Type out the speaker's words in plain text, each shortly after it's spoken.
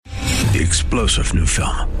The explosive new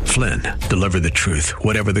film, Flynn, deliver the truth,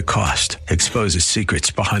 whatever the cost, exposes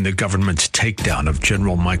secrets behind the government's takedown of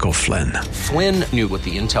General Michael Flynn. Flynn knew what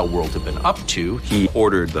the intel world had been up to. He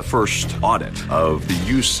ordered the first audit of the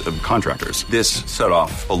use of contractors. This set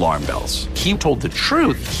off alarm bells. He told the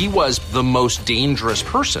truth. He was the most dangerous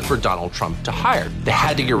person for Donald Trump to hire. They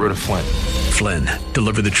had to get rid of Flynn. Flynn,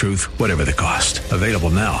 deliver the truth, whatever the cost. Available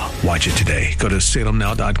now. Watch it today. Go to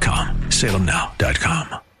salemnow.com.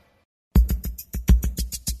 salemnow.com.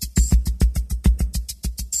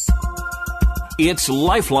 It's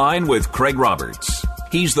Lifeline with Craig Roberts.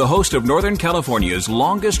 He's the host of Northern California's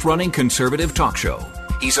longest-running conservative talk show.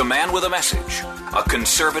 He's a man with a message, a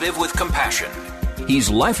conservative with compassion. He's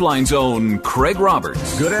Lifeline's own Craig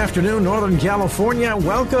Roberts. Good afternoon, Northern California.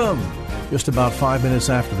 Welcome. Just about 5 minutes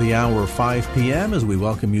after the hour, 5 p.m., as we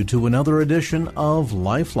welcome you to another edition of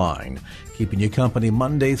Lifeline. Keeping you company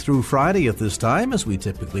Monday through Friday at this time, as we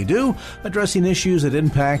typically do, addressing issues that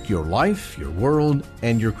impact your life, your world,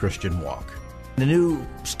 and your Christian walk. In a new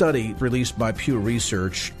study released by Pew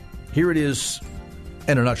Research, here it is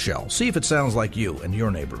in a nutshell. See if it sounds like you and your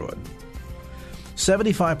neighborhood.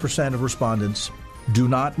 75% of respondents do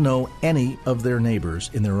not know any of their neighbors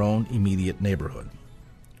in their own immediate neighborhood.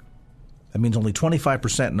 That means only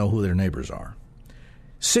 25% know who their neighbors are.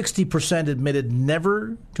 60% admitted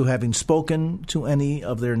never to having spoken to any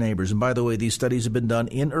of their neighbors. And by the way, these studies have been done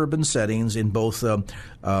in urban settings in both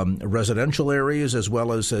residential areas as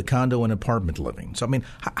well as condo and apartment living. So, I mean,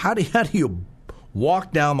 how do you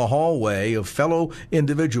walk down the hallway of fellow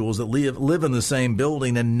individuals that live in the same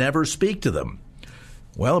building and never speak to them?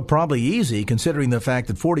 Well, probably easy, considering the fact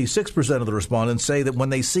that 46% of the respondents say that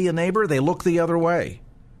when they see a neighbor, they look the other way.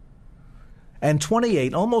 And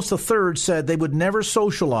 28, almost a third, said they would never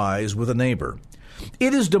socialize with a neighbor.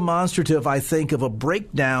 It is demonstrative, I think, of a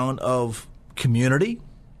breakdown of community,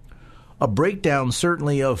 a breakdown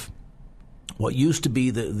certainly of what used to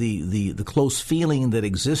be the close feeling that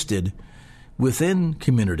existed within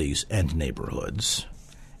communities and neighborhoods.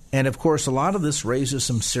 And, of course, a lot of this raises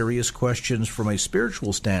some serious questions from a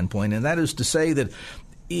spiritual standpoint, and that is to say that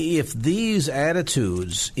if these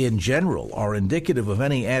attitudes in general are indicative of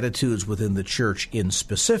any attitudes within the church in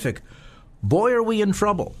specific, boy, are we in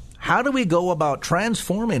trouble. How do we go about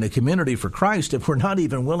transforming a community for Christ if we're not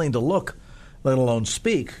even willing to look, let alone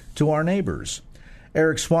speak, to our neighbors?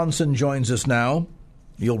 Eric Swanson joins us now.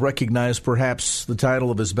 You'll recognize perhaps the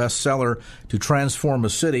title of his bestseller, To Transform a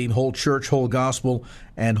City, Whole Church, Whole Gospel,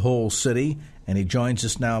 and Whole City. And he joins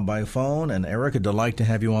us now by phone. And Eric, a delight to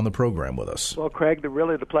have you on the program with us. Well, Craig,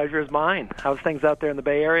 the pleasure is mine. How's things out there in the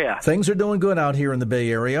Bay Area? Things are doing good out here in the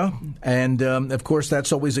Bay Area. And, of course,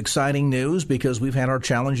 that's always exciting news because we've had our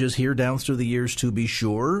challenges here down through the years, to be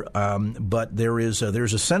sure. But there's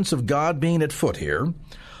a sense of God being at foot here.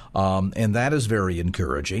 And that is very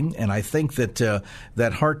encouraging. And I think that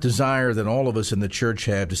that heart desire that all of us in the church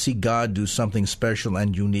have to see God do something special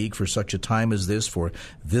and unique for such a time as this, for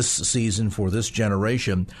this season, for this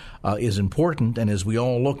generation, is important. And as we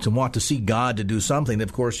all look to want to see God to do something,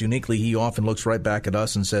 of course, uniquely, he often looks right back at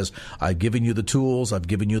us and says, I've given you the tools, I've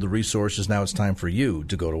given you the resources, now it's time for you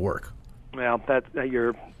to go to work. Well,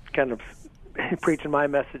 you're kind of preaching my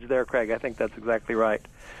message there, Craig. I think that's exactly right.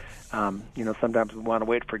 Sometimes we want to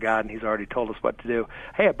wait for God, and he's already told us what to do.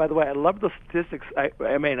 Hey, by the way, I love the statistics.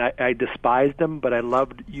 I despised them, but I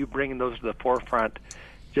loved you bringing those to the forefront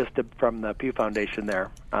from the Pew Foundation there.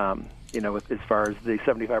 As far as the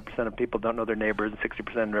 75% of people don't know their neighbors, and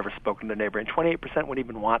 60% have never spoken to their neighbor, and 28% wouldn't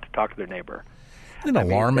even want to talk to their neighbor. Isn't it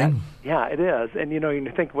alarming? Yeah, it is. And,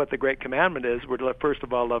 you think what the great commandment is, we're to, first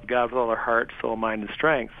of all, love God with all our heart, soul, mind, and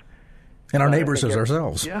strength. And our neighbors as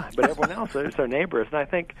ourselves. Yeah, but everyone else is our neighbors. And I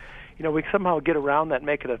think, we somehow get around that,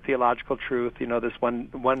 make it a theological truth. This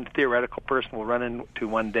one theoretical person will run into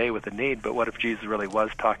one day with a need, but what if Jesus really was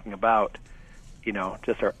talking about,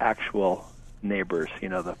 just our actual neighbors,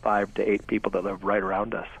 the 5 to 8 people that live right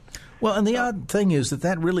around us? Well, and the odd thing is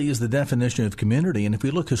that really is the definition of community. And if we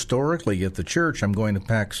look historically at the church, I'm going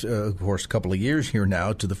back, of course, a couple of years here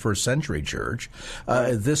now to the first century church.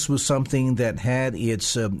 This was something that had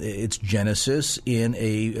its genesis in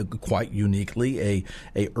a quite uniquely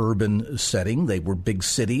a urban setting. They were big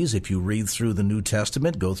cities. If you read through the New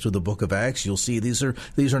Testament, go through the book of Acts, you'll see these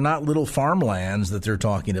are not little farmlands that they're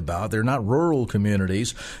talking about. They're not rural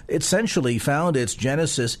communities. It essentially found its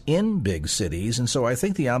genesis in big cities. And so I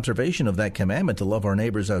think the observation of that commandment to love our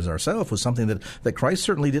neighbors as ourselves was something that Christ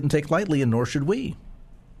certainly didn't take lightly, and nor should we.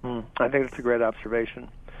 I think that's a great observation.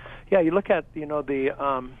 Yeah, you look at it's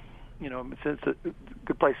a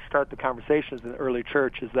good place to start the conversations in the early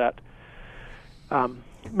church is that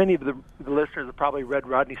many of the listeners have probably read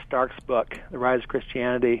Rodney Stark's book, The Rise of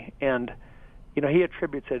Christianity, and he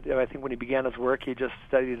attributes it. I think when he began his work, he just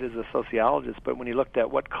studied as a sociologist, but when he looked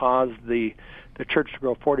at what caused the church to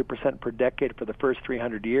grow 40% per decade for the first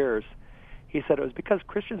 300 years, he said it was because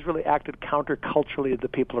Christians really acted counterculturally to the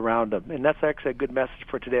people around them. And that's actually a good message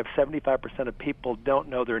for today. If 75% of people don't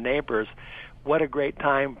know their neighbors, what a great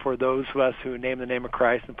time for those of us who name the name of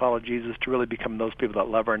Christ and follow Jesus to really become those people that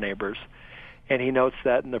love our neighbors. And he notes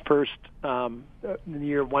that in the first, in the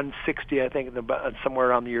year 160, I think, somewhere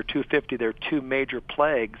around the year 250, there are two major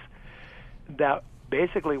plagues that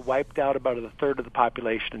basically wiped out about a third of the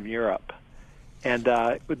population in Europe. And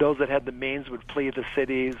those that had the means would flee the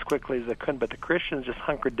cities as quickly as they could, but the Christians just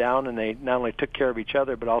hunkered down, and they not only took care of each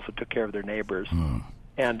other, but also took care of their neighbors.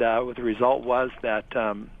 And what the result was that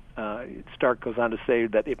Stark goes on to say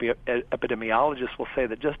that epidemiologists will say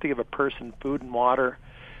that just to give a person food and water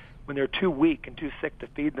when they're too weak and too sick to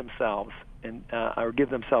feed themselves and or give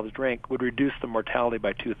themselves drink would reduce the mortality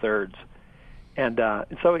by 2/3. And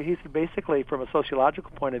so he's basically, from a sociological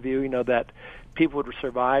point of view, that people would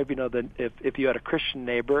survive. That if you had a Christian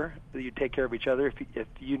neighbor, you'd take care of each other. If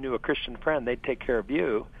you knew a Christian friend, they'd take care of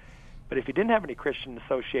you. But if you didn't have any Christian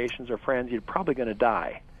associations or friends, you're probably going to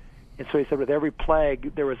die. And so he said, with every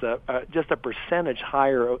plague, there was just a percentage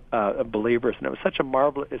higher of believers, and it was such a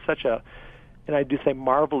marvelous. And I do say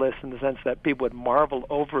marvelous in the sense that people would marvel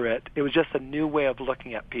over it. It was just a new way of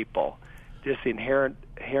looking at people. Just the inherent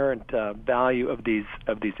value of these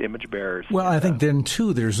image bearers. Well, I think then,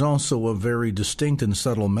 too, there's also a very distinct and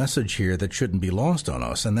subtle message here that shouldn't be lost on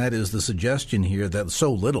us, and that is the suggestion here that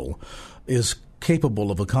so little is capable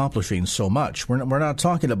of accomplishing so much. We're not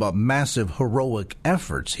talking about massive heroic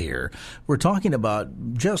efforts here. We're talking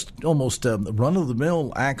about just almost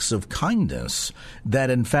run-of-the-mill acts of kindness that,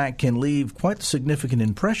 in fact, can leave quite a significant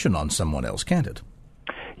impression on someone else, can't it?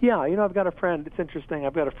 Yeah, I've got a friend. It's interesting.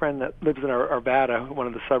 I've got a friend that lives in Arvada, one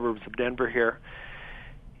of the suburbs of Denver here.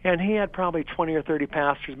 And he had probably 20 or 30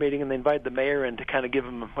 pastors meeting, and they invited the mayor in to kind of give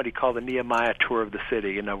him what he called the Nehemiah tour of the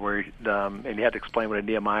city, where and he had to explain what a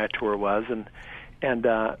Nehemiah tour was.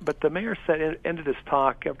 But the mayor ended his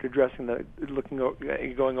talk after addressing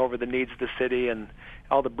going over the needs of the city and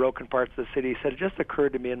all the broken parts of the city. He said, it just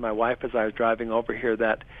occurred to me and my wife as I was driving over here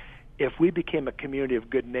that if we became a community of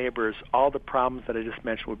good neighbors, all the problems that I just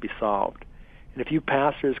mentioned would be solved. And if you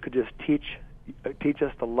pastors could just teach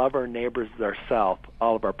us to love our neighbors as ourselves,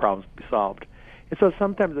 all of our problems would be solved. And so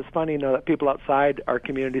sometimes it's funny, that people outside our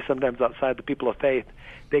community, sometimes outside the people of faith,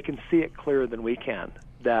 they can see it clearer than we can.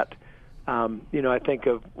 That, when I think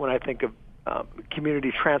of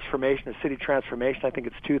community transformation, or city transformation, I think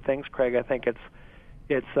it's two things, Craig. I think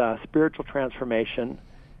it's spiritual transformation,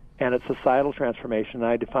 and it's societal transformation.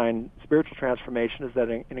 I define spiritual transformation as that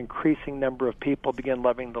an increasing number of people begin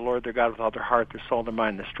loving the Lord their God with all their heart, their soul, their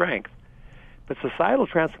mind, their strength. But societal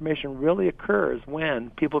transformation really occurs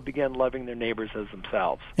when people begin loving their neighbors as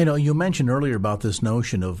themselves. You mentioned earlier about this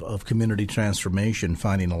notion of community transformation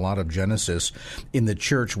finding a lot of genesis in the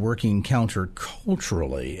church working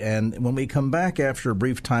counterculturally. And when we come back after a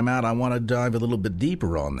brief timeout, I want to dive a little bit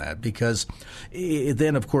deeper on that, because it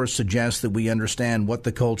then, of course, suggests that we understand what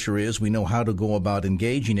the culture is, we know how to go about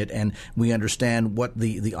engaging it, and we understand what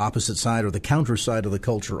the opposite side or the counter side of the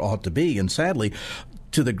culture ought to be. And sadly,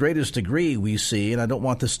 to the greatest degree we see, and I don't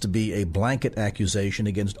want this to be a blanket accusation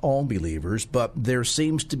against all believers, but there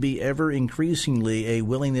seems to be ever increasingly a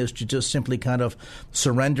willingness to just simply kind of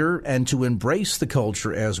surrender and to embrace the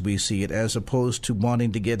culture as we see it, as opposed to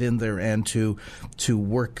wanting to get in there and to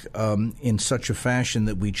work in such a fashion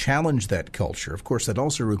that we challenge that culture. Of course, that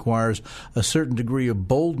also requires a certain degree of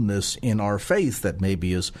boldness in our faith that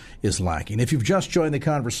maybe is lacking. If you've just joined the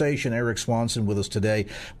conversation, Eric Swanson with us today,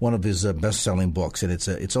 one of his best-selling books, and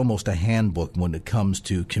it's almost a handbook when it comes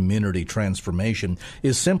to community transformation,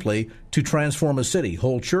 is simply to transform a city.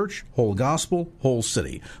 Whole church, whole gospel, whole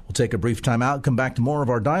city. We'll take a brief time out, come back to more of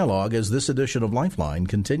our dialogue as this edition of Lifeline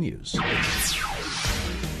continues.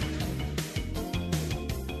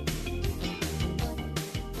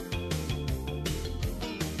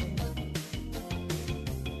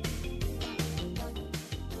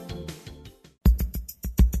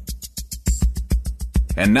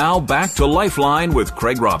 And now back to Lifeline with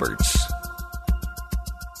Craig Roberts.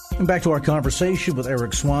 Back to our conversation with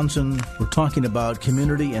Eric Swanson. We're talking about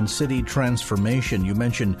community and city transformation. You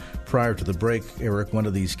mentioned prior to the break, Eric, one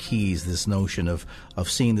of these keys, this notion of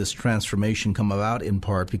seeing this transformation come about in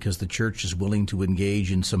part because the church is willing to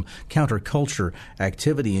engage in some counterculture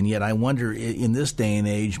activity. And yet I wonder, in this day and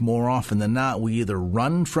age, more often than not, we either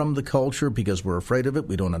run from the culture because we're afraid of it,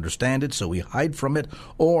 we don't understand it, so we hide from it,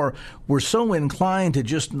 or we're so inclined to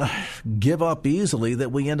just give up easily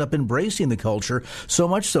that we end up embracing the culture, so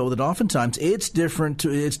much so that oftentimes it's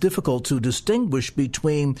difficult to distinguish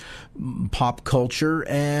between pop culture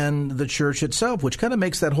and the church itself, which kind of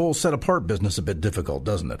makes that whole set-apart business a bit difficult,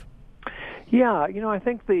 doesn't it? Yeah, I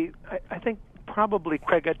think probably,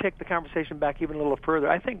 Craig, I'd take the conversation back even a little further.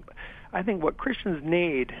 I think what Christians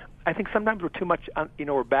need, I think sometimes we're too much,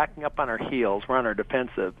 we're backing up on our heels, we're on our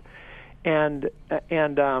defensive, and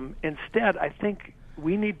instead, I think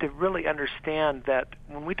we need to really understand that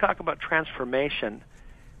when we talk about transformation,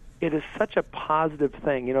 it is such a positive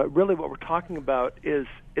thing. Really what we're talking about is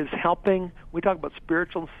helping. We talk about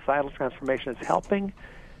spiritual and societal transformation. It's helping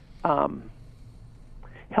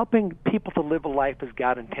people to live a life as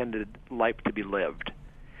God intended life to be lived.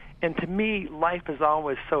 And to me, life is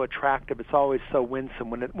always so attractive. It's always so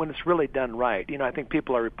winsome when it's really done right. I think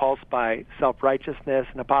people are repulsed by self-righteousness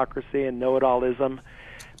and hypocrisy and know-it-allism,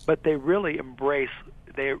 but they really embrace.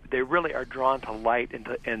 They really are drawn to light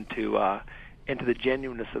into the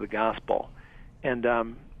genuineness of the gospel. And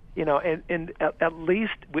and at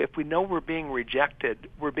least if we know we're being rejected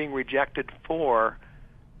for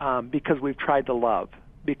because we've tried to love,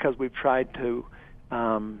 because we've tried to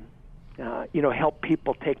help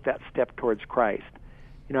people take that step towards Christ.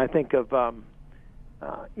 I think of when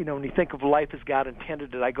you think of life as God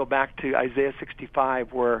intended it, I go back to Isaiah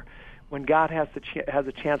 65, where when God has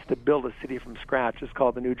a chance to build a city from scratch, it's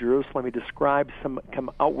called the New Jerusalem. He describes some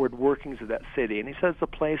outward workings of that city, and he says the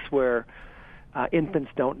place where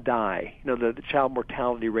infants don't die. The child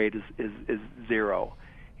mortality rate is zero.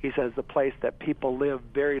 He says the place that people live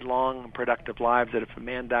very long and productive lives. That if a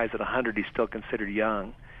man dies at 100, he's still considered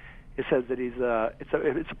young. It says that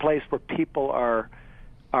it's a place where people are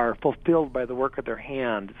fulfilled by the work of their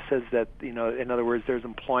hand. It says that, in other words, there's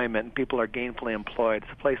employment and people are gainfully employed.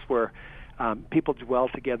 It's a place where people dwell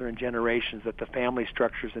together in generations, that the family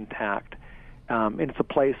structure is intact. And it's a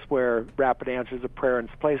place where rapid answers of prayer, and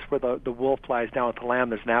it's a place where the wolf lies down with the lamb.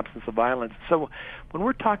 There's an absence of violence. So when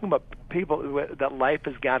we're talking about people, that life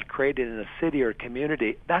as God created in a city or a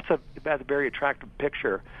community, that's a very attractive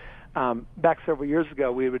picture. Back several years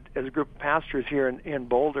ago, we would, as a group of pastors here in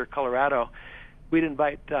Boulder, Colorado, we'd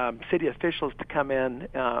invite city officials to come in,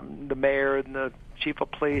 the mayor and the chief of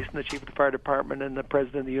police and the chief of the fire department and the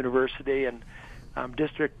president of the university and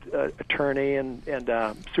district attorney and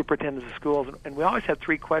superintendents of schools. And we always had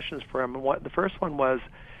three questions for them. And the first one was,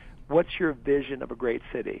 what's your vision of a great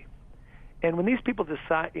city? And when these people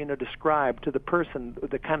describe to the person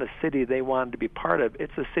the kind of city they wanted to be part of,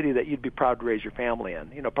 it's a city that you'd be proud to raise your family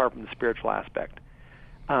in, apart from the spiritual aspect.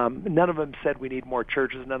 None of them said we need more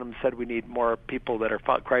churches. None of them said we need more people that are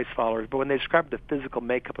Christ followers. But when they described the physical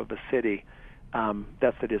makeup of a city, that's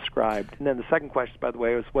what they described. And then the second question, by the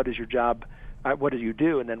way, was what is your job? What do you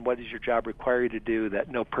do? And then what does your job require you to do that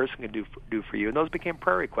no person can do for you? And those became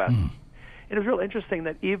prayer requests. And it was real interesting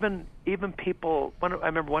that even people. I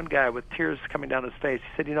remember one guy with tears coming down his face.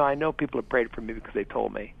 He said, I know people have prayed for me because they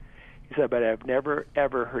told me. He said, but I've never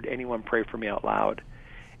ever heard anyone pray for me out loud.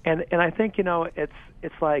 And I think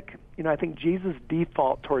it's like I think Jesus'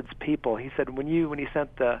 default towards people. He said when he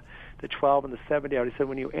sent the 12 and the 70 out, he said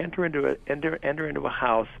when you enter into a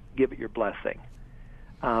house, give it your blessing.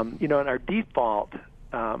 And our default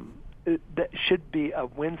that should be a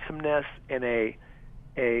winsomeness and a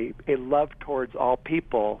love towards all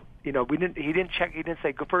people. He didn't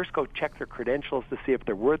say go check their credentials to see if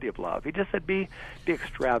they're worthy of love. He just said be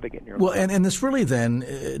extravagant in your love. And this really then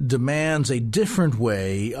demands a different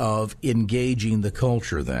way of engaging the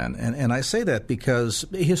culture then. And I say that because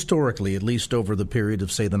historically, at least over the period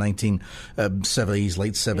of, say, the 1970s,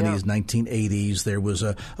 late 70s, 1980s, there was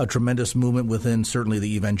a tremendous movement within certainly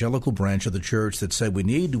the evangelical branch of the church that said we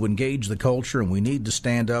need to engage the culture and we need to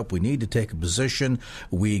stand up, we need to take a position.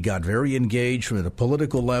 We got very engaged from a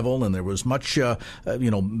political level, and there was much,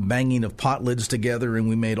 banging of pot lids together, and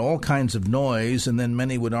we made all kinds of noise. And then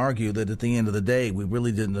many would argue that at the end of the day, we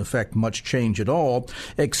really didn't affect much change at all,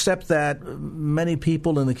 except that many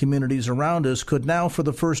people in the communities around us could now, for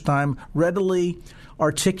the first time, readily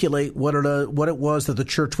articulate what it was that the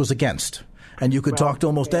church was against. And you could talk to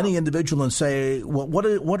almost any individual and say, well,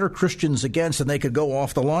 what are Christians against? And they could go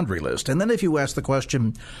off the laundry list. And then if you ask the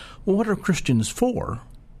question, well, what are Christians for?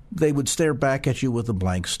 they would stare back at you with a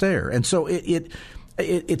blank stare. And so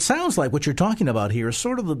it sounds like what you're talking about here is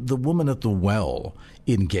sort of the woman at the well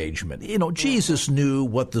engagement. Jesus knew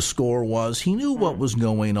what the score was. He knew what was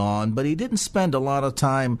going on, but he didn't spend a lot of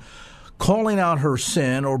time calling out her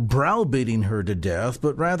sin or browbeating her to death,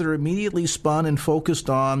 but rather immediately spun and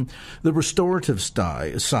focused on the restorative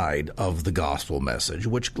side of the gospel message,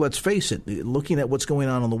 which, let's face it, looking at what's going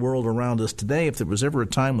on in the world around us today, if there was ever a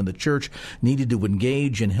time when the church needed to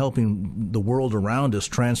engage in helping the world around us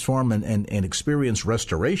transform and experience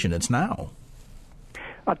restoration, it's now.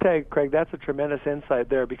 I'll tell you, Craig, that's a tremendous insight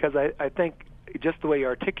there, because I think just the way you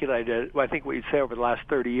articulated it, I think what you'd say over the last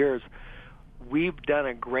 30 years, we've done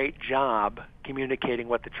a great job communicating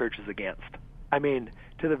what the church is against. I mean,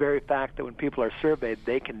 to the very fact that when people are surveyed,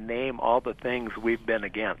 they can name all the things we've been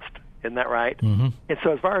against. Isn't that right? Mm-hmm. And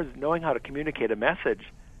so as far as knowing how to communicate a message,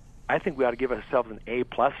 I think we ought to give ourselves an A+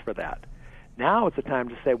 for that. Now it's the time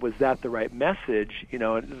to say, was that the right message?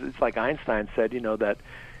 It's like Einstein said, that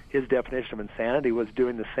his definition of insanity was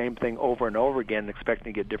doing the same thing over and over again and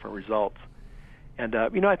expecting to get different results. And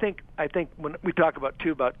I think when we talk about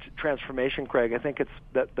transformation, Craig, I think it's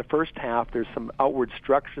that the first half there's some outward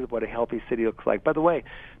structures of what a healthy city looks like. By the way,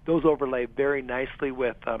 those overlay very nicely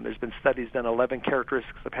with there's been studies done 11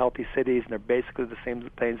 characteristics of healthy cities, and they're basically the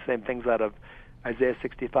same things out of Isaiah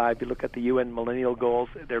 65. You look at the UN Millennial Goals;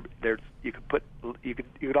 you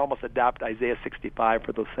could almost adopt Isaiah 65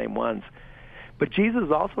 for those same ones. But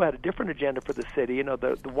Jesus also had a different agenda for the city.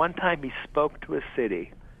 The one time he spoke to a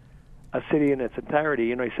city in its entirety,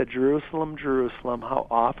 he said, "Jerusalem, Jerusalem, how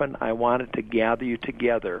often I wanted to gather you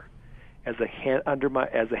together, as a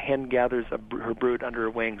hen gathers her brood under her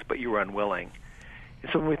wings, but you were unwilling."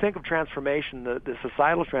 And so when we think of transformation, the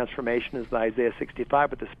societal transformation is the Isaiah 65,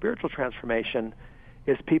 but the spiritual transformation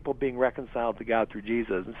is people being reconciled to God through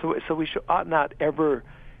Jesus. And so we ought not ever,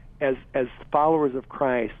 as followers of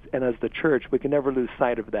Christ and as the church, we can never lose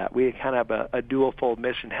sight of that. We kind of have a dual-fold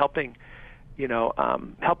mission, helping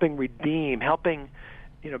redeem,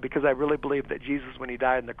 because I really believe that Jesus, when he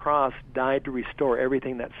died on the cross, died to restore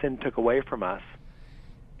everything that sin took away from us.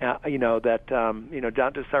 Not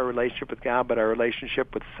just our relationship with God, but our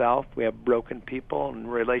relationship with self. We have broken people,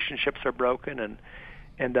 and relationships are broken,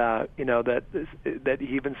 and that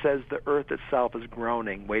he even says the earth itself is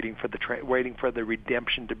groaning, waiting for the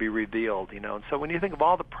redemption to be revealed. And so when you think of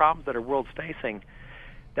all the problems that our world's facing,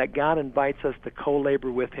 that God invites us to co-labor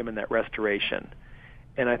with him in that restoration.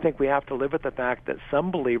 And I think we have to live with the fact that some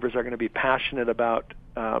believers are going to be passionate about,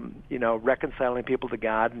 reconciling people to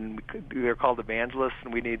God, and they're called evangelists,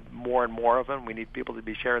 and we need more and more of them. We need people to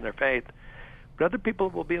be sharing their faith. But other people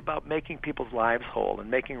will be about making people's lives whole and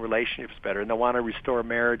making relationships better, and they want to restore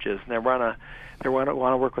marriages, and they want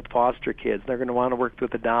to work with foster kids. They're going to want to work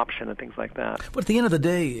with adoption and things like that. But at the end of the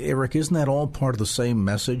day, Eric, isn't that all part of the same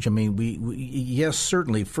message? I mean, we yes,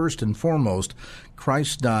 certainly, first and foremost,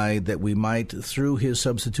 Christ died that we might, through his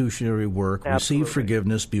substitutionary work, receive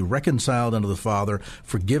forgiveness, be reconciled unto the Father,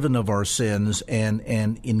 forgiven of our sins, and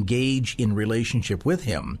engage in relationship with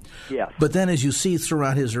him. Yes. But then, as you see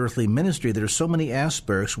throughout his earthly ministry, there's so many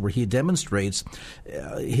aspects where he demonstrates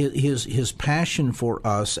his passion for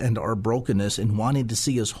us and our brokenness and wanting to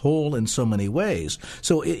see us whole in so many ways.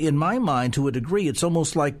 So in my mind, to a degree, it's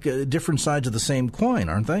almost like different sides of the same coin,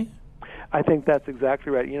 aren't they? I think that's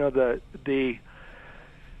exactly right.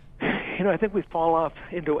 I think we fall off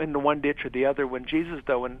into one ditch or the other. When Jesus,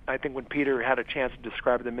 though, I think when Peter had a chance to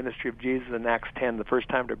describe the ministry of Jesus in Acts 10, the first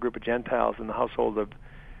time to a group of Gentiles in the household of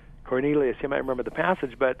Cornelius, you might remember the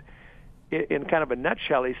passage, but in kind of a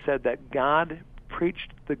nutshell, he said that God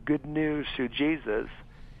preached the good news through Jesus,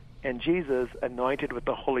 and Jesus, anointed with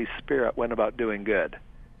the Holy Spirit, went about doing good.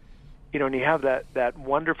 And you have that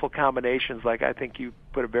wonderful combinations, like I think you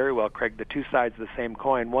put it very well, Craig, the two sides of the same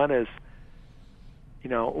coin. One is,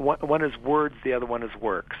 one is words, the other one is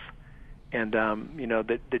works. And,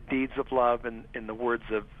 the deeds of love and the words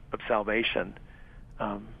of salvation.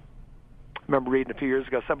 I remember reading a few years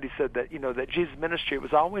ago, somebody said that, that Jesus' ministry, it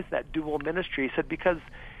was always that dual ministry. He said, because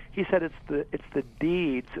he said it's the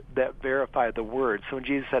deeds that verify the words. So when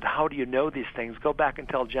Jesus said, how do you know these things? Go back and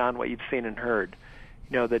tell John what you've seen and heard.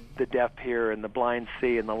 The deaf hear and the blind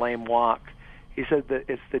see and the lame walk. He said that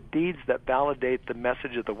it's the deeds that validate the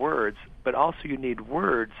message of the words, but also you need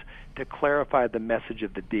words to clarify the message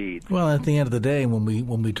of the deeds. Well, at the end of the day, when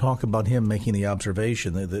we talk about him making the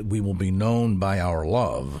observation that we will be known by our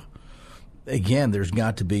love, again, there's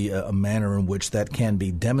got to be a manner in which that can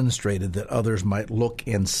be demonstrated, that others might look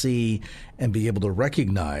and see and be able to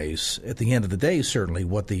recognize at the end of the day, certainly,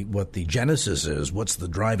 what the genesis is, what's the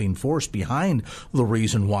driving force behind the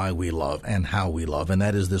reason why we love and how we love, and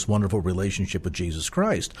that is this wonderful relationship with Jesus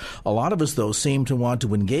Christ. A lot of us, though, seem to want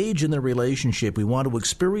to engage in the relationship. We want to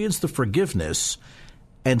experience the forgiveness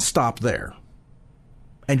and stop there,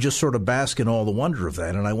 and just sort of bask in all the wonder of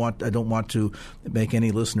that. And I don't want to make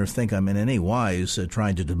any listener think I'm in any wise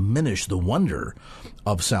trying to diminish the wonder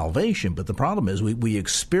of salvation. But the problem is we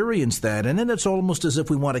experience that, and then it's almost as if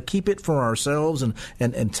we want to keep it for ourselves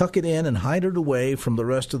and tuck it in and hide it away from the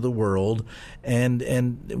rest of the world. And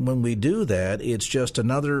when we do that, it's just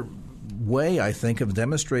another way, I think, of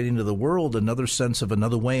demonstrating to the world another sense of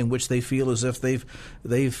another way in which they feel as if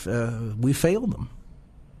we failed them.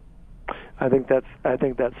 I think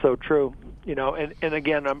that's so true. And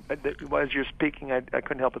again, as you're speaking, I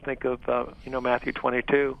couldn't help but think of Matthew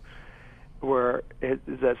 22, where it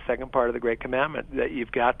is that second part of the Great Commandment, that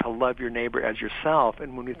you've got to love your neighbor as yourself.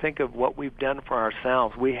 And when we think of what we've done for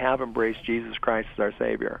ourselves, we have embraced Jesus Christ as our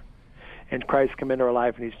Savior. And Christ's come into our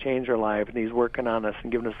life, and He's changed our life, and He's working on us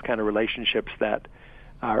and giving us the kind of relationships that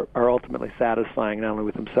are ultimately satisfying, not only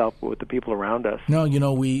with Himself, but with the people around us.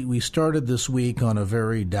 No, we started this week on a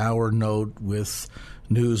very dour note with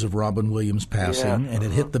news of Robin Williams passing, and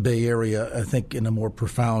it hit the Bay Area, I think, in a more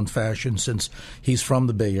profound fashion since he's from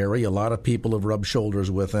the Bay Area. A lot of people have rubbed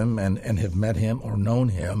shoulders with him and have met him or known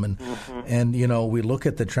him. And we look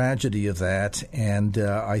at the tragedy of that, and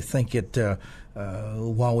I think it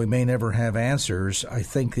while we may never have answers, I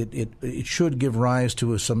think it should give rise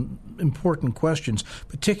to some important questions,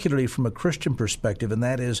 particularly from a Christian perspective, and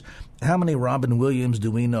that is, how many Robin Williams do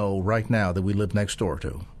we know right now that we live next door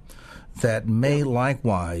to that may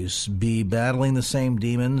likewise be battling the same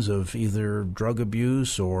demons of either drug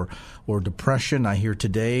abuse or depression? I hear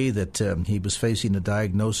today that he was facing a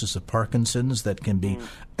diagnosis of Parkinson's that can be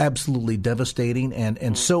absolutely devastating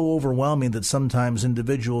and so overwhelming that sometimes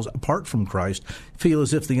individuals, apart from Christ, feel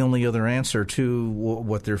as if the only other answer to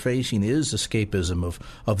what they're facing is escapism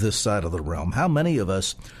of this side of the realm. How many of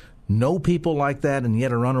us know people like that and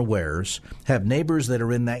yet are unawares, have neighbors that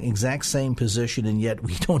are in that exact same position and yet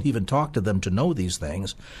we don't even talk to them to know these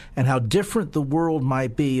things, and how different the world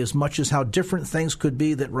might be, as much as how different things could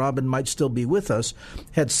be that Robin might still be with us,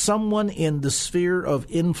 had someone in the sphere of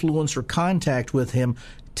influence or contact with him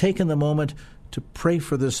taken the moment to pray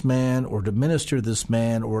for this man or to minister to this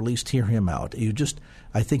man or at least hear him out.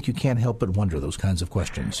 I think you can't help but wonder those kinds of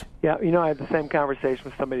questions. Yeah, I had the same conversation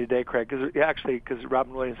with somebody today, Craig, because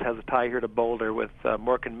Robin Williams has a tie here to Boulder with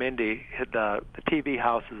Mork and Mindy. The TV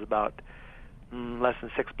house is about less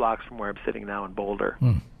than 6 blocks from where I'm sitting now in Boulder.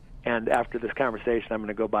 And after this conversation, I'm going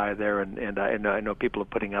to go by there, and I know people are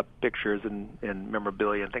putting up pictures and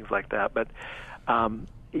memorabilia and things like that. But,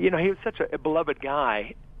 he was such a beloved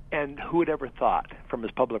guy, and who would ever thought from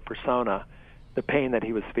his public persona the pain that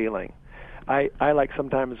he was feeling? I like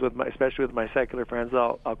sometimes, especially with my secular friends,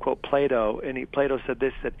 I'll quote Plato, and Plato said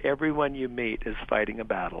this, that everyone you meet is fighting a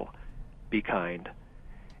battle. Be kind.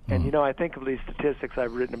 And, I think of these statistics,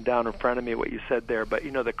 I've written them down in front of me, what you said there, but,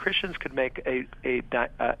 the Christians could make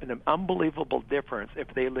an unbelievable difference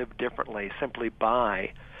if they lived differently simply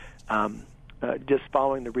by just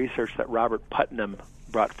following the research that Robert Putnam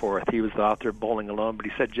brought forth. He was the author of Bowling Alone, but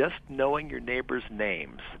he said just knowing your neighbor's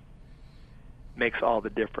names makes all the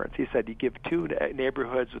difference. He said you give 2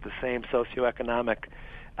 neighborhoods with the same socioeconomic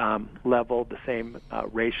level, the same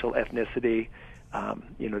racial ethnicity,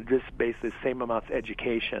 just basically the same amounts of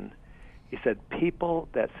education. He said people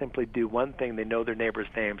that simply do one thing, they know their neighbors'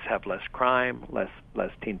 names, have less crime,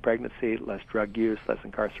 less teen pregnancy, less drug use, less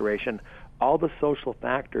incarceration. All the social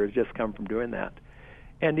factors just come from doing that.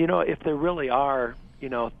 And, if there really are,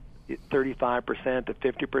 35% to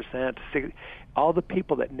 50% to 60%, all the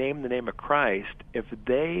people that name the name of Christ, if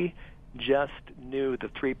they just knew the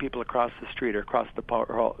 3 people across the street or across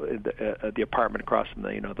the apartment across from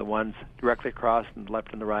the ones directly across and the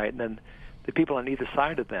left and the right, and then the people on either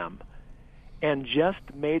side of them, and just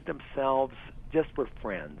made themselves, just were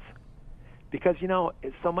friends. Because,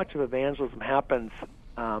 so much of evangelism happens,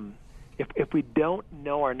 if we don't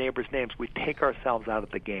know our neighbors' names, we take ourselves out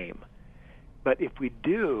of the game. But if we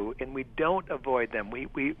do, and we don't avoid them,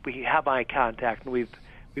 we have eye contact, and we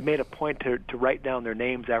made a point to write down their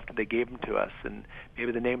names after they gave them to us, and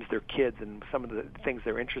maybe the names of their kids and some of the things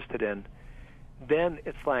they're interested in, then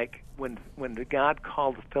it's like when God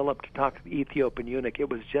called Philip to talk to the Ethiopian eunuch, it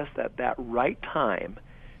was just at that right time,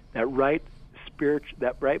 that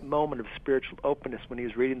right moment of spiritual openness when he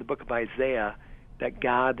was reading the book of Isaiah, that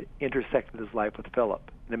God intersected his life with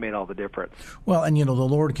Philip, and it made all the difference. Well, and the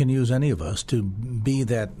Lord can use any of us to be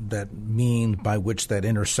that mean by which that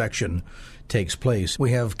intersection takes place.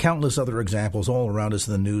 We have countless other examples all around us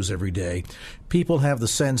in the news every day. People have the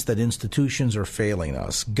sense that institutions are failing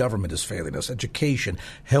us, government is failing us, education,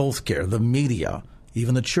 healthcare, the media,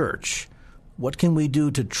 even the church. What can we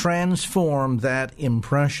do to transform that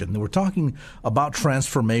impression? We're talking about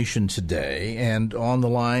transformation today, and on the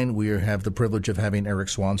line we have the privilege of having Eric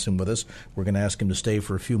Swanson with us. We're going to ask him to stay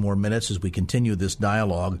for a few more minutes as we continue this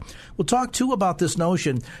dialogue. We'll talk, too, about this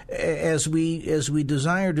notion as we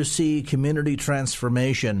desire to see community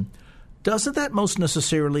transformation. Doesn't that most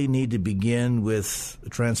necessarily need to begin with a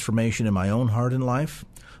transformation in my own heart and life?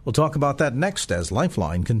 We'll talk about that next as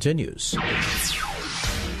Lifeline continues.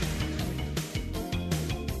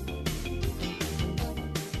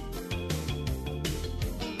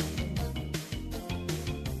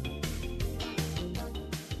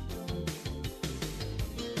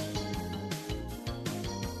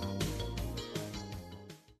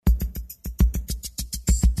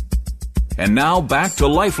 And now back to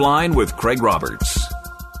Lifeline with Craig Roberts.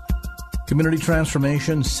 Community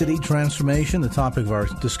transformation, city transformation, the topic of our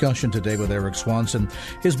discussion today with Eric Swanson.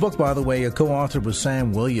 His book, by the way, co-authored with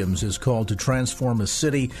Sam Williams, is called To Transform a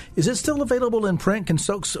City. Is it still available in print? Can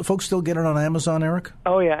folks still get it on Amazon, Eric?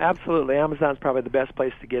 Oh, yeah, absolutely. Amazon's probably the best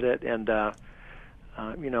place to get it. And,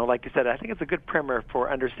 like you said, I think it's a good primer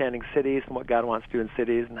for understanding cities and what God wants to do in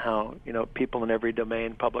cities and how, people in every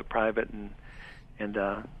domain, public, private, and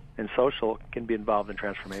social can be involved in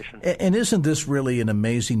transformation. And isn't this really an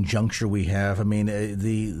amazing juncture we have? I mean,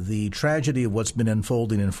 the tragedy of what's been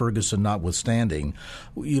unfolding in Ferguson notwithstanding,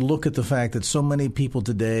 you look at the fact that so many people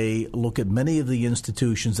today look at many of the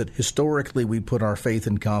institutions that historically we put our faith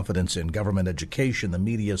and confidence in, government, education, the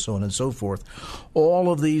media, so on and so forth.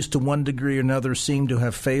 All of these, to one degree or another, seem to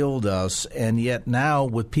have failed us, and yet now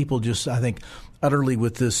with people just, I think, utterly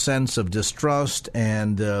with this sense of distrust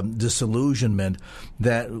and disillusionment,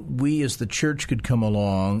 that we as the church could come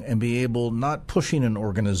along and be able, not pushing an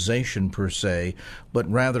organization per se, but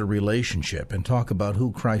rather relationship, and talk about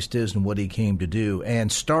who Christ is and what he came to do,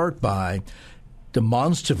 and start by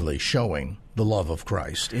demonstratively showing the love of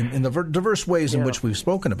Christ in the diverse ways in which we've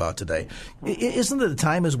spoken about today. Isn't it a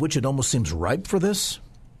time as which it almost seems ripe for this?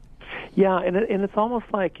 Yeah, and it's almost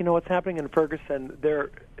like, what's happening in Ferguson,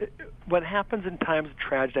 what happens in times of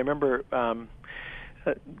tragedy. I remember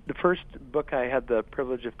the first book I had the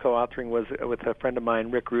privilege of co-authoring was with a friend of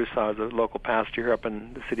mine, Rick Russo, who's a local pastor here up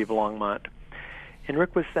in the city of Longmont. And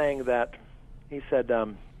Rick was saying that he said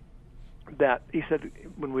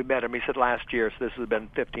when we met him, he said last year, so this has been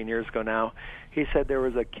 15 years ago now, he said there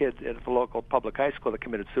was a kid at the local public high school that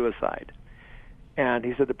committed suicide. And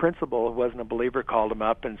he said the principal, who wasn't a believer, called him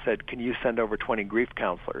up and said, "Can you send over 20 grief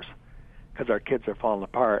counselors? Because our kids are falling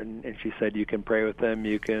apart." And she said, "You can pray with them,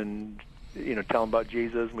 you can, tell them about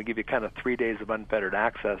Jesus, and we give you kind of 3 days of unfettered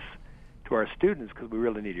access to our students because we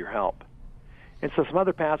really need your help." And so some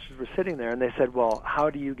other pastors were sitting there, and they said, "Well, how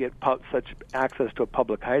do you get such access to a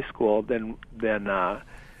public high school? Then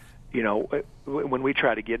when we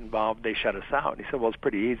try to get involved, they shut us out." And he said, "Well, it's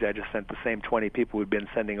pretty easy. I just sent the same 20 people we've been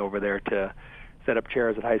sending over there to set up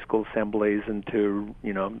chairs at high school assemblies and to,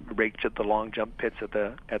 rake at the long jump pits at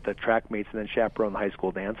the track meets and then chaperone the high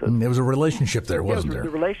school dances." There was a relationship there, wasn't there? The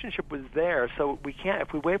relationship was there. So we can't,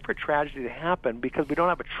 if we wait for tragedy to happen, because we don't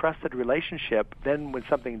have a trusted relationship, then when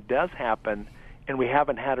something does happen and we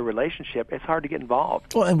haven't had a relationship, it's hard to get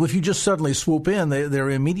involved. Well, and if you just suddenly swoop in, they're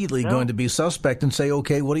immediately going to be suspect and say,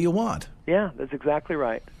 "Okay, what do you want?" Yeah, that's exactly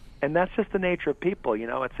right. And that's just the nature of people.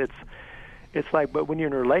 It's like, but when you're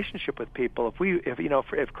in a relationship with people,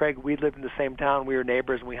 if Craig, we lived in the same town, we were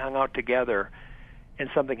neighbors, and we hung out together, and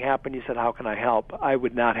something happened, you said, "How can I help?" I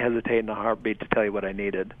would not hesitate in a heartbeat to tell you what I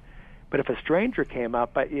needed. But if a stranger came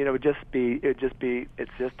up,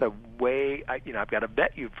 it's just a way. I've got to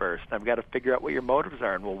vet you first. I've got to figure out what your motives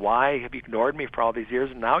are, and why have you ignored me for all these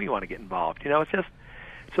years, and now you want to get involved? It's just.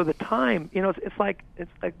 So the time, it's like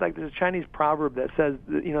there's a Chinese proverb that says,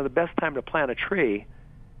 the best time to plant a tree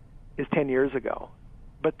is 10 years ago,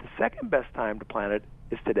 but the second best time to plant it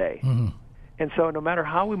is today. Mm-hmm. And so no matter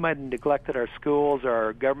how we might have neglected our schools or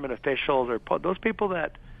our government officials or those people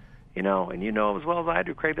that, and as well as I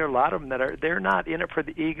do, Craig, there are a lot of them they're not in it for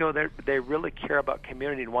the ego. They really care about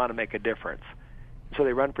community and want to make a difference. So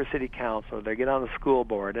they run for city council, they get on the school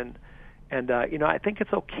board, and I think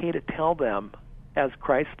it's okay to tell them as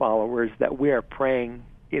Christ followers that we are praying,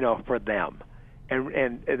 for them.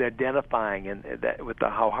 And identifying with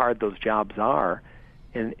how hard those jobs are,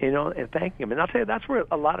 and thanking them. And I'll tell you, that's where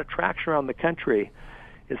a lot of traction around the country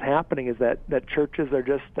is happening is that churches are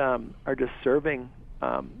just serving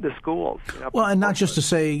the schools. Well, and not just to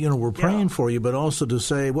say, we're praying for you, but also to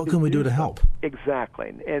say, what can we do to help?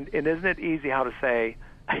 Exactly. And isn't it easy how to say,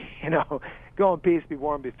 go in peace, be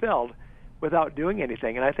warm, be filled, without doing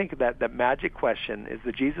anything? And I think that magic question is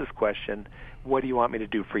the Jesus question: what do you want me to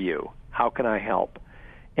do for you? How can I help?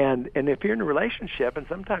 And if you're in a relationship, and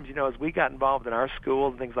sometimes, as we got involved in our school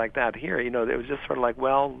and things like that here, it was just sort of like,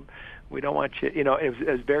 well, we don't want you, it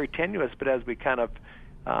was very tenuous, but as we kind of,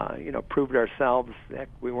 proved ourselves, heck,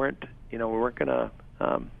 we weren't going to,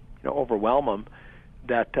 overwhelm them,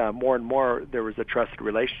 that more and more there was a trusted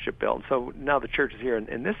relationship built. So now the churches here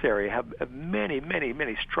in this area have many, many,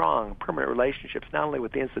 many strong permanent relationships, not only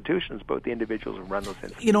with the institutions, but with the individuals who run those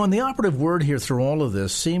institutions. And the operative word here through all of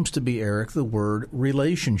this seems to be, Eric, the word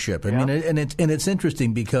relationship. I mean, it's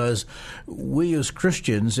interesting because we as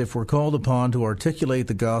Christians, if we're called upon to articulate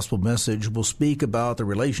the gospel message, will speak about the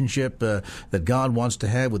relationship that God wants to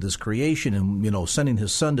have with His creation, and sending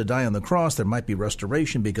His Son to die on the cross. There might be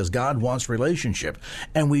restoration because God wants relationship.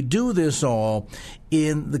 And we do this all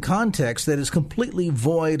in the context that is completely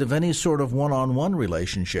void of any sort of one-on-one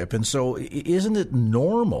relationship. And so isn't it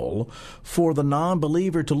normal for the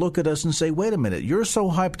non-believer to look at us and say, wait a minute, you're so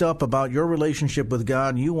hyped up about your relationship with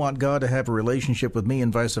God, and you want God to have a relationship with me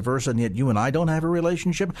and vice versa, and yet you and I don't have a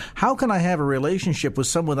relationship? How can I have a relationship with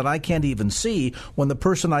someone that I can't even see when the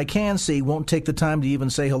person I can see won't take the time to even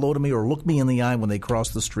say hello to me or look me in the eye when they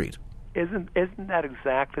cross the street? Isn't that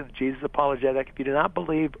exactly the Jesus apologetic? If you do not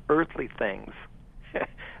believe earthly things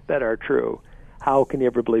that are true, how can you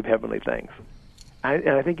ever believe heavenly things? And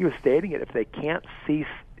I think he was stating it. If they can't see,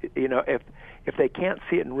 if they can't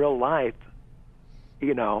see it in real life,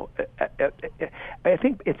 I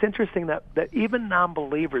think it's interesting that even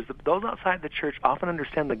non-believers, those outside the church, often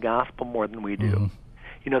understand the gospel more than we do.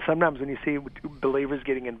 Mm-hmm. Sometimes when you see believers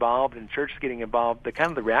getting involved and churches getting involved,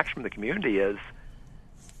 the reaction from the community is,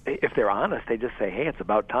 if they're honest, they just say, hey, it's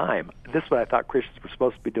about time. This is what I thought Christians were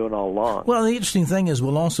supposed to be doing all along. Well, the interesting thing is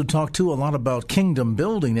we'll also talk, too, a lot about kingdom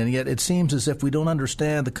building, and yet it seems as if we don't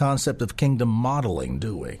understand the concept of kingdom modeling,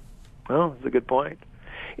 do we? Well, that's a good point.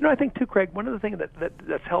 I think, too, Craig, one of the things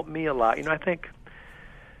that's helped me a lot, I think,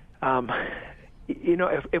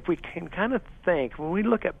 if we can kind of think, when we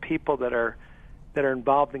look at people that are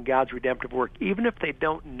involved in God's redemptive work, even if they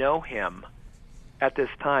don't know Him at this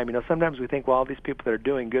time, sometimes we think, well, all these people that are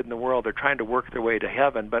doing good in the world, they're trying to work their way to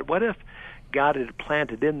heaven. But what if God had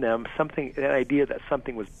planted in them an idea that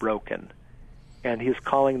something was broken, and He's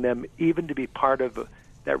calling them even to be part of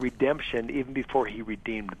that redemption even before He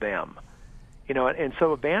redeemed them? And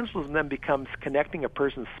so evangelism then becomes connecting a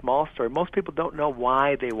person's small story. Most people don't know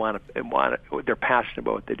why they want it. They're passionate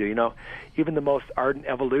about what they do. Even the most ardent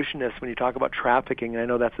evolutionists, when you talk about trafficking, and I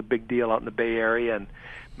know that's a big deal out in the Bay Area, and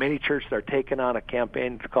many churches are taking on a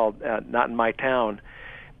campaign called Not in My Town.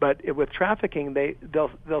 But with trafficking,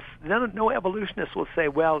 no evolutionists will say,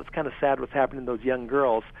 well, it's kind of sad what's happening to those young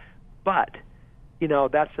girls, but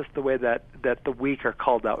that's just the way that the weak are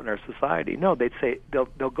called out in our society. No, they'd say they'll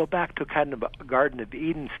go back to kind of a Garden of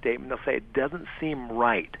Eden statement. They'll say it doesn't seem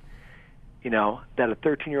right, that a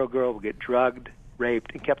 13-year-old girl will get drugged,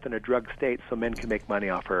 raped, and kept in a drug state so men can make money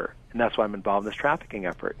off her. And that's why I'm involved in this trafficking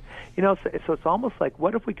effort. So it's almost like,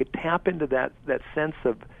 what if we could tap into that sense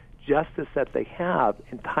of justice that they have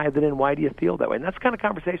and tie that in? Why do you feel that way? And that's the kind of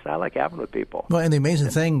conversation I like having with people. Well, and the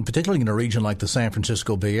amazing thing, particularly in a region like the San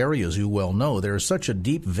Francisco Bay Area, as you well know, there is such a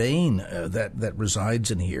deep vein that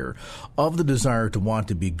resides in here of the desire to want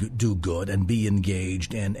to do good and be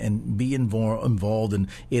engaged and be involved in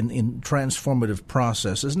transformative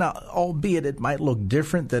processes. Now, albeit it might look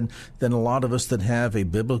different than a lot of us that have a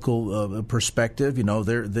biblical perspective.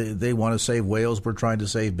 They want to save whales, we're trying to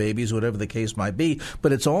save babies, whatever the case might be.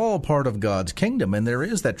 But it's all part of God's kingdom, and there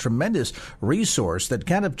is that tremendous resource that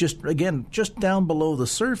kind of just down below the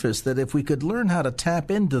surface, that if we could learn how to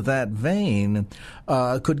tap into that vein,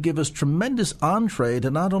 could give us tremendous entree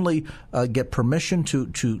to not only get permission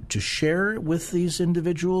to share with these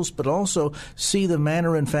individuals, but also see the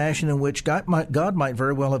manner and fashion in which God might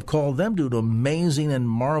very well have called them to do amazing and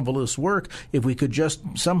marvelous work if we could just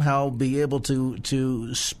somehow be able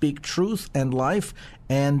to speak truth and life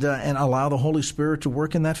and allow the Holy Spirit to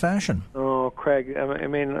work in that fashion. Oh, Craig, I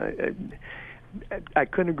mean, I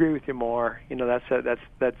couldn't agree with you more. That's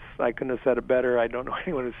I couldn't have said it better. I don't know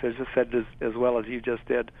anyone who has said it as well as you just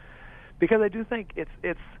did, because I do think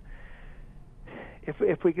it's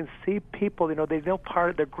if we can see people,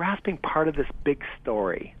 they're grasping part of this big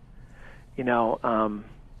story.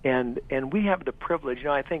 And we have the privilege.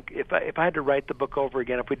 I think if I had to write the book over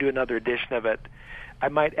again, if we do another edition of it, I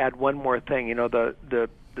might add one more thing. The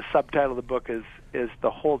subtitle of the book is the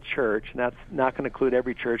whole church, and that's not going to include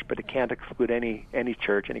every church, but it can't exclude any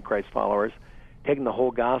church, any Christ followers, taking the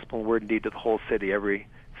whole gospel and word and deed to the whole city, every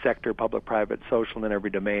sector, public, private, social, and in every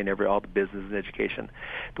domain, all the business and education.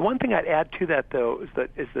 The one thing I'd add to that, though,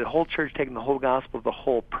 is the whole church taking the whole gospel of the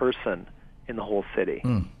whole person in the whole city.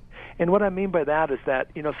 And what I mean by that is that,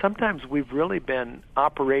 sometimes we've really been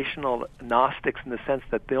operational Gnostics in the sense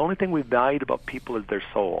that the only thing we valued about people is their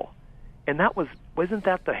soul. And wasn't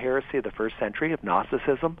that the heresy of the first century of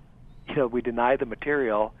Gnosticism? We deny the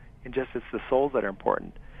material and just it's the souls that are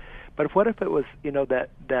important. But what if it was,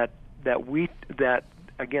 that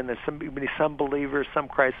again, there's some believers, some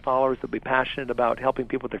Christ followers that will be passionate about helping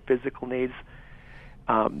people with their physical needs,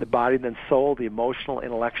 the body, then soul, the emotional,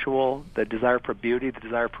 intellectual, the desire for beauty, the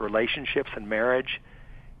desire for relationships and marriage,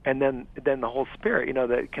 and then the whole spirit,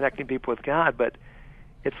 the connecting people with God. But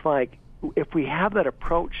it's like if we have that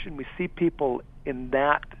approach and we see people in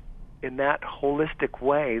that holistic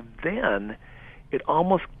way, then it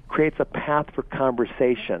almost creates a path for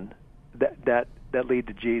conversation that lead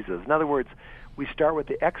to Jesus. In other words, we start with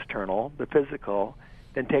the external, the physical,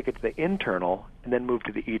 then take it to the internal, and then move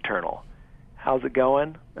to the eternal. How's it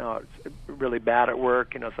going? Oh, it's really bad at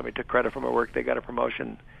work. Somebody took credit from at work. They got a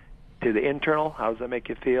promotion. To the internal, how does that make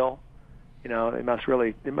you feel? It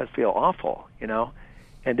must feel awful,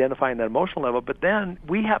 identifying that emotional level. But then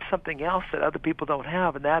we have something else that other people don't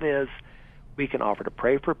have, and that is we can offer to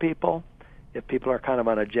pray for people. If people are kind of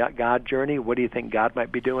on a God journey, what do you think God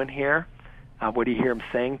might be doing here? What do you hear him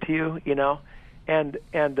saying to you, And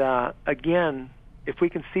again, if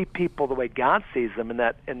we can see people the way God sees them in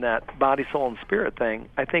that body, soul, and spirit thing,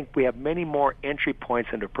 I think we have many more entry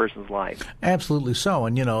points into a person's life. Absolutely so.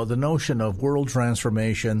 And, the notion of world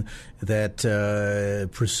transformation that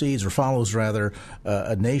precedes or follows, rather,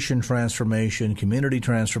 a nation transformation, community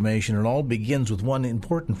transformation, it all begins with one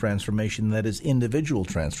important transformation, that is individual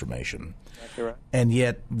transformation. Exactly right. And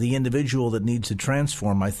yet the individual that needs to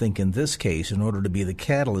transform, I think in this case, in order to be the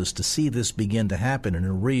catalyst to see this begin to happen in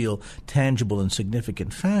a real, tangible, and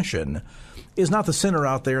significant fashion, is not the sinner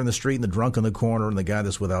out there in the street and the drunk in the corner and the guy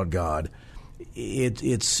that's without God.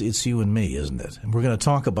 It's you and me, isn't it? And we're going to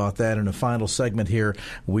talk about that in a final segment here.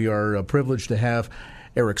 We are privileged to have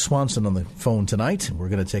Eric Swanson on the phone tonight. We're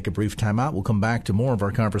going to take a brief time out. We'll come back to more of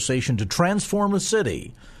our conversation to transform a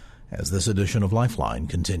city as this edition of Lifeline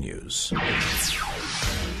continues.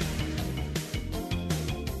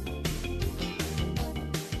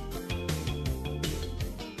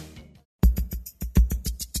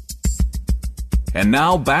 And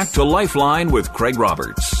now back to Lifeline with Craig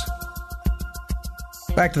Roberts.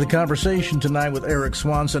 Back to the conversation tonight with Eric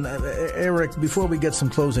Swanson. Eric, before we get some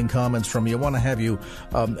closing comments from you, I want to have you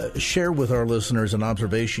share with our listeners an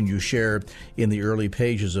observation you shared in the early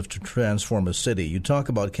pages of To Transform a City. You talk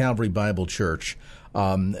about Calvary Bible Church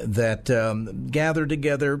that gathered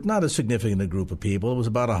together, not a significant group of people. It was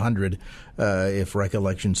about 100, if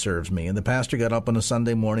recollection serves me. And the pastor got up on a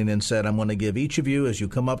Sunday morning and said, I'm going to give each of you, as you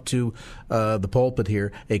come up to the pulpit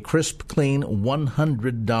here, a crisp, clean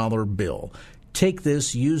 $100 bill. Take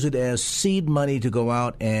this, use it as seed money to go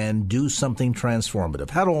out and do something transformative.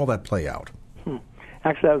 How did all that play out?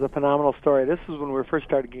 Actually, that was a phenomenal story. This was when we first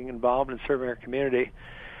started getting involved in serving our community.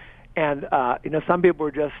 And, some people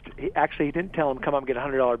were he didn't tell them, come up and get a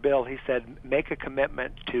 $100 bill. He said, make a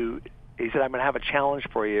commitment he said, I'm going to have a challenge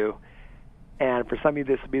for you. And for some of you,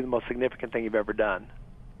 this will be the most significant thing you've ever done.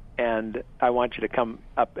 And I want you to come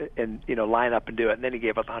up and, line up and do it. And then he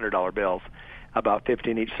gave us $100 bills, about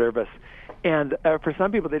 50 in each service. And for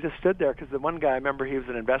some people, they just stood there because the one guy, I remember he was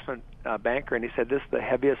an investment banker, and he said, this is the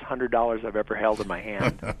heaviest $100 I've ever held in my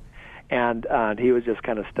hand. And he was just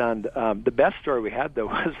kind of stunned. The best story we had, though,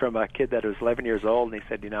 was from a kid that was 11 years old, and he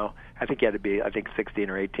said, I think he had to be, 16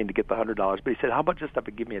 or 18 to get the $100. But he said, how about just up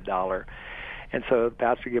and give me $1? And so the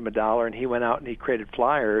pastor gave him $1, and he went out and he created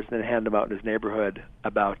flyers and then handed them out in his neighborhood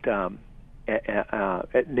about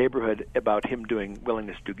him doing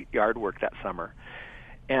willingness to do yard work that summer.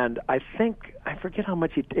 And I forget how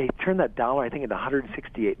much he turned that $1, I think, into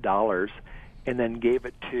 $168, and then gave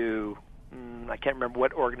it to, I can't remember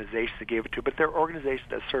what organization he gave it to, but they're organizations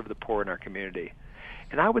that serve the poor in our community.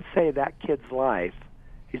 And I would say that kid's life,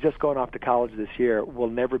 he's just going off to college this year, will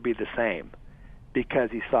never be the same because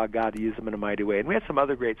he saw God use him in a mighty way. And we had some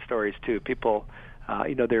other great stories, too. People,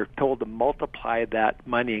 they're told to multiply that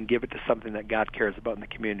money and give it to something that God cares about in the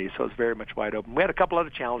community. So it's very much wide open. We had a couple other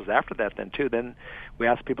challenges after that then, too. Then we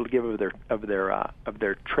asked people to give of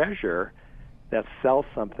their treasure, that sell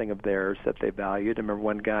something of theirs that they valued. I remember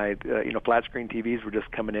one guy, flat screen TVs were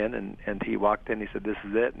just coming in, and he walked in, he said, "This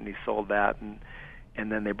is it," and he sold that,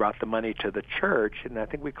 and then they brought the money to the church, and I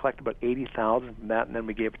think we collected about $80,000 from that, and then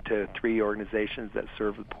we gave it to 3 organizations that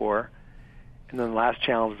serve the poor. And then the last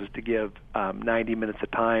challenge was to give 90 minutes of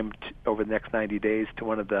time over the next 90 days to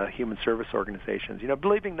one of the human service organizations.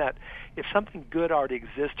 Believing that if something good already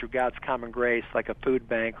exists through God's common grace, like a food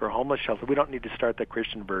bank or a homeless shelter, we don't need to start the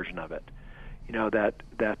Christian version of it.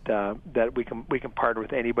 That we can partner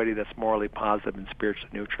with anybody that's morally positive and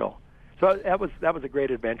spiritually neutral. So that was a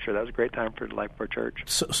great adventure. That was a great time for Life for Church.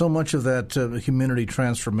 So much of that community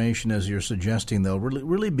transformation, as you're suggesting, though,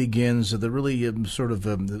 really begins, the really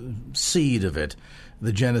seed of it,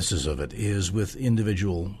 the genesis of it, is with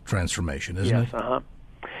individual transformation, isn't it? Yes,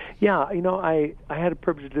 Yeah, I had a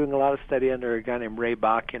privilege of doing a lot of study under a guy named Ray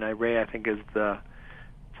Bakian. Ray, I think, is the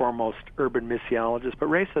foremost urban missiologist. But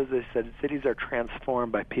Ray says cities are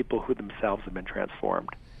transformed by people who themselves have been transformed.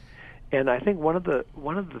 And I think one of the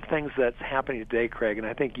things that's happening today, Craig, and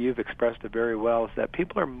I think you've expressed it very well, is that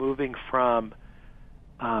people are moving from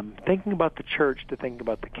thinking about the church to thinking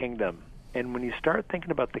about the kingdom. And when you start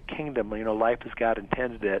thinking about the kingdom, life as God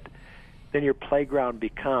intended it, then your playground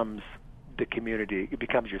becomes the community. It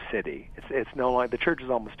becomes your city. It's no longer, the church is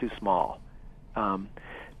almost too small.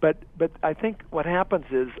 But I think what happens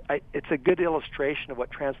is it's a good illustration of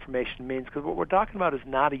what transformation means, because what we're talking about is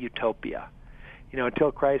not a utopia.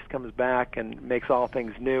 Until Christ comes back and makes all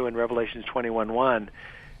things new in Revelation 21:1,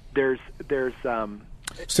 there's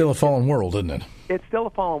still a fallen world, isn't it? It's still a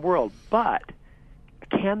fallen world, but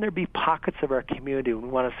can there be pockets of our community when we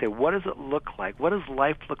want to say, what does it look like? What does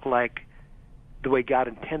life look like the way God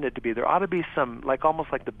intended to be? There ought to be some,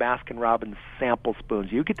 almost like the Baskin-Robbins sample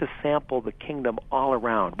spoons. You get to sample the kingdom all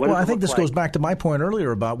around. Well, I think this goes back to my point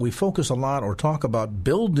earlier about we focus a lot or talk about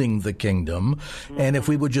building the kingdom, and if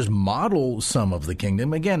we would just model some of the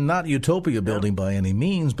kingdom, again, not utopia building by any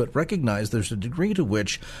means, but recognize there's a degree to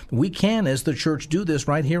which we can, as the church, do this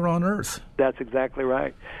right here on earth. That's exactly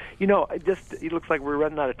right. It looks like we're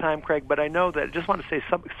running out of time, Craig, but I know that I just want to say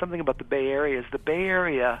something about the Bay Area. Is the Bay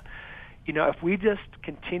Area, if we just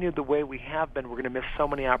continue the way we have been, we're going to miss so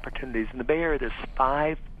many opportunities. In the Bay Area, there's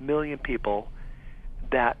 5 million people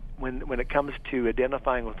that, when it comes to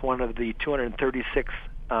identifying with one of the 236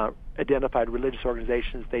 identified religious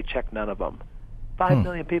organizations, they check none of them. 5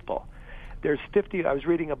 million people. There's 50. I was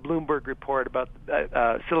reading a Bloomberg report about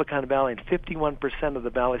Silicon Valley, and 51% of the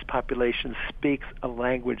valley's population speaks a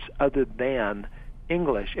language other than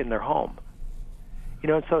English in their home.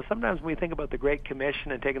 And so sometimes when we think about the Great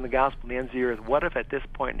Commission and taking the gospel to the ends of the earth, what if at this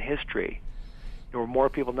point in history, where more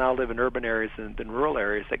people now live in urban areas than rural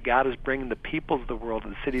areas, that God is bringing the peoples of the world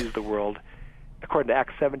and the cities of the world, according to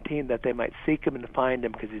Acts 17, that they might seek him and find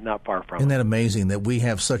him because he's not far from them. Isn't that amazing that we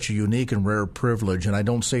have such a unique and rare privilege? And I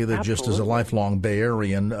don't say that just as a lifelong Bay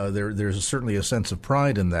Arean. There's certainly a sense of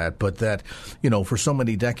pride in that. But that, for so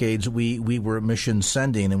many decades, we were mission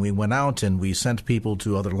sending, and we went out and we sent people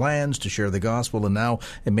to other lands to share the gospel. And now,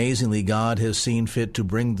 amazingly, God has seen fit to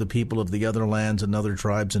bring the people of the other lands and other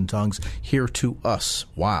tribes and tongues here to us.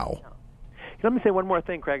 Wow. Let me say one more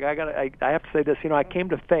thing, Craig. I have to say this. I came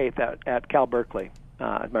to faith at Cal Berkeley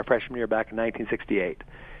my freshman year back in 1968,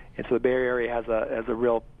 and so the Bay Area has a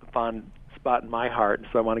real fond spot in my heart. And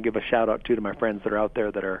so I want to give a shout out to my friends that are out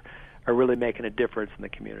there that are really making a difference in the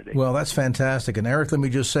community. Well, that's fantastic. And Eric, let me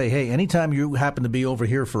just say, hey, anytime you happen to be over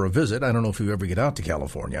here for a visit, I don't know if you ever get out to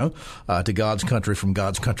California, to God's country from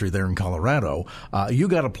God's country there in Colorado, you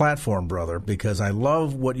got a platform, brother, because I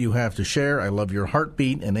love what you have to share. I love your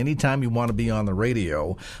heartbeat. And anytime you want to be on the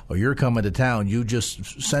radio or you're coming to town, you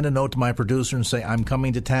just send a note to my producer and say, I'm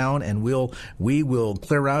coming to town, and we will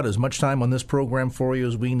clear out as much time on this program for you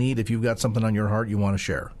as we need if you've got something on your heart you want to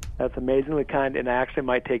share. That's amazingly kind, and I actually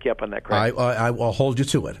might take you up on that, Craig. I'll hold you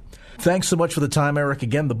to it. Thanks so much for the time, Eric.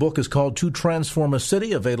 Again, the book is called To Transform a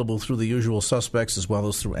City, available through the usual suspects as well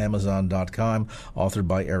as through Amazon.com, authored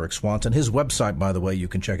by Eric Swanson. His website, by the way, you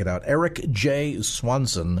can check it out,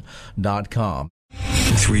 ericjswanson.com.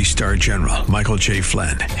 3-star General Michael J.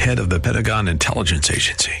 Flynn, head of the Pentagon Intelligence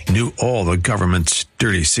Agency, knew all the government's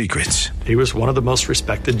dirty secrets. He was one of the most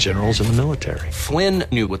respected generals in the military. Flynn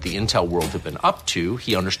knew what the intel world had been up to.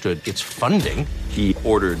 He understood its funding. He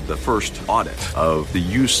ordered the first audit of the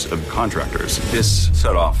use of contractors. This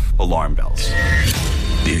set off alarm bells.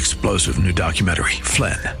 The explosive new documentary,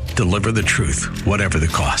 Flynn, Deliver the Truth, Whatever the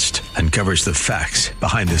Cost, uncovers the facts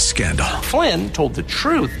behind this scandal. Flynn told the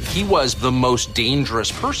truth. He was the most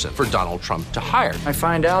dangerous person for Donald Trump to hire. I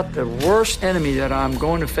find out the worst enemy that I'm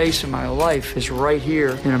going to face in my life is right here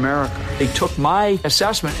in America. They took my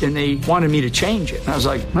assessment and they wanted me to change it. And I was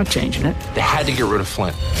like, I'm not changing it. They had to get rid of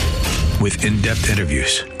Flynn. With in-depth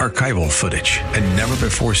interviews, archival footage, and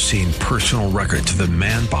never-before-seen personal records of the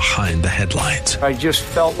man behind the headlines. I just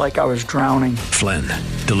felt like I was drowning. Flynn,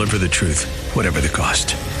 Deliver the Truth, Whatever the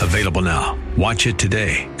Cost. Available now. Watch it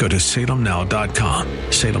today. Go to salemnow.com.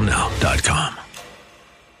 salemnow.com.